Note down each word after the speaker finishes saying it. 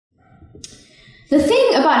The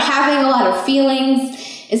thing about having a lot of feelings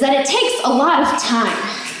is that it takes a lot of time.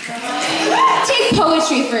 Take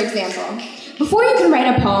poetry, for example. Before you can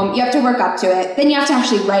write a poem, you have to work up to it, then you have to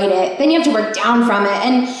actually write it, then you have to work down from it,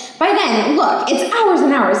 and by then, look, it's hours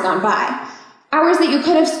and hours gone by. Hours that you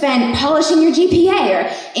could have spent polishing your GPA,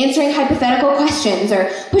 or answering hypothetical questions,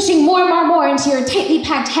 or pushing more into your tightly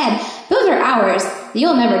packed head. Those are hours that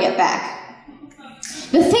you'll never get back.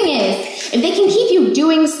 The thing is, if they can keep you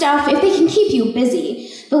doing stuff, if they can keep you busy,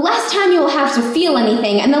 the less time you will have to feel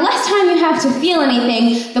anything, and the less time you have to feel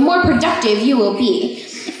anything, the more productive you will be.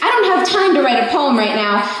 I don't have time to write a poem right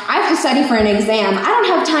now. I have to study for an exam. I don't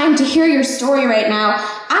have time to hear your story right now.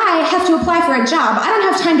 I have to apply for a job. I don't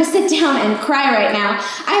have time to sit down and cry right now.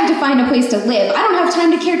 I have to find a place to live. I don't have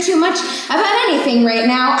time to care too much about anything right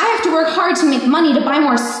now. I have to work hard to make money to buy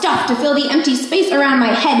more stuff to fill the empty space around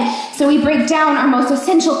my head. So we break down our most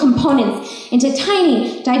essential components into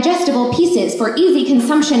tiny, digestible pieces for easy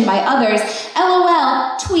consumption by others.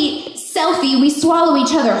 LOL, tweet, selfie, we swallow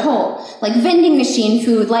each other whole. Like vending machine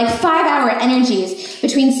food, like 5-hour energies.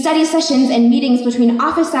 Between study sessions and meetings, between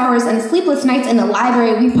office hours and sleepless nights in the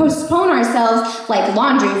library, we postpone ourselves like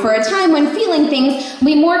laundry for a time when feeling things will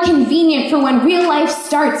be more convenient for when real life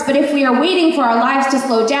starts. But if we are waiting for our lives to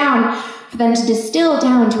slow down, for them to distill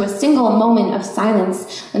down to a single moment of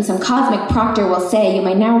silence, when some cosmic proctor will say, "You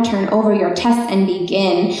may now turn over your tests and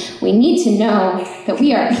begin," we need to know that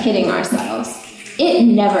we are kidding ourselves. It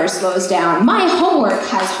never slows down. My homework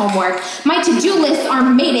has homework. My to-do lists are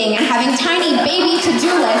mating and having tiny baby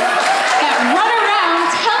to-do lists that run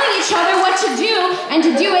around telling each other what to do and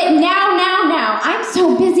to do it now. I'm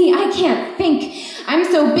so busy, I can't think. I'm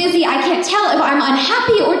so busy, I can't tell if I'm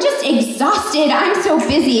unhappy or just exhausted. I'm so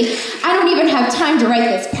busy, I don't even have time to write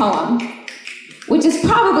this poem. Which is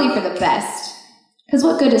probably for the best. Because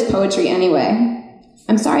what good is poetry anyway?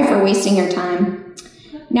 I'm sorry for wasting your time.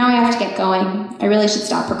 Now I have to get going. I really should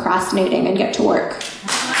stop procrastinating and get to work.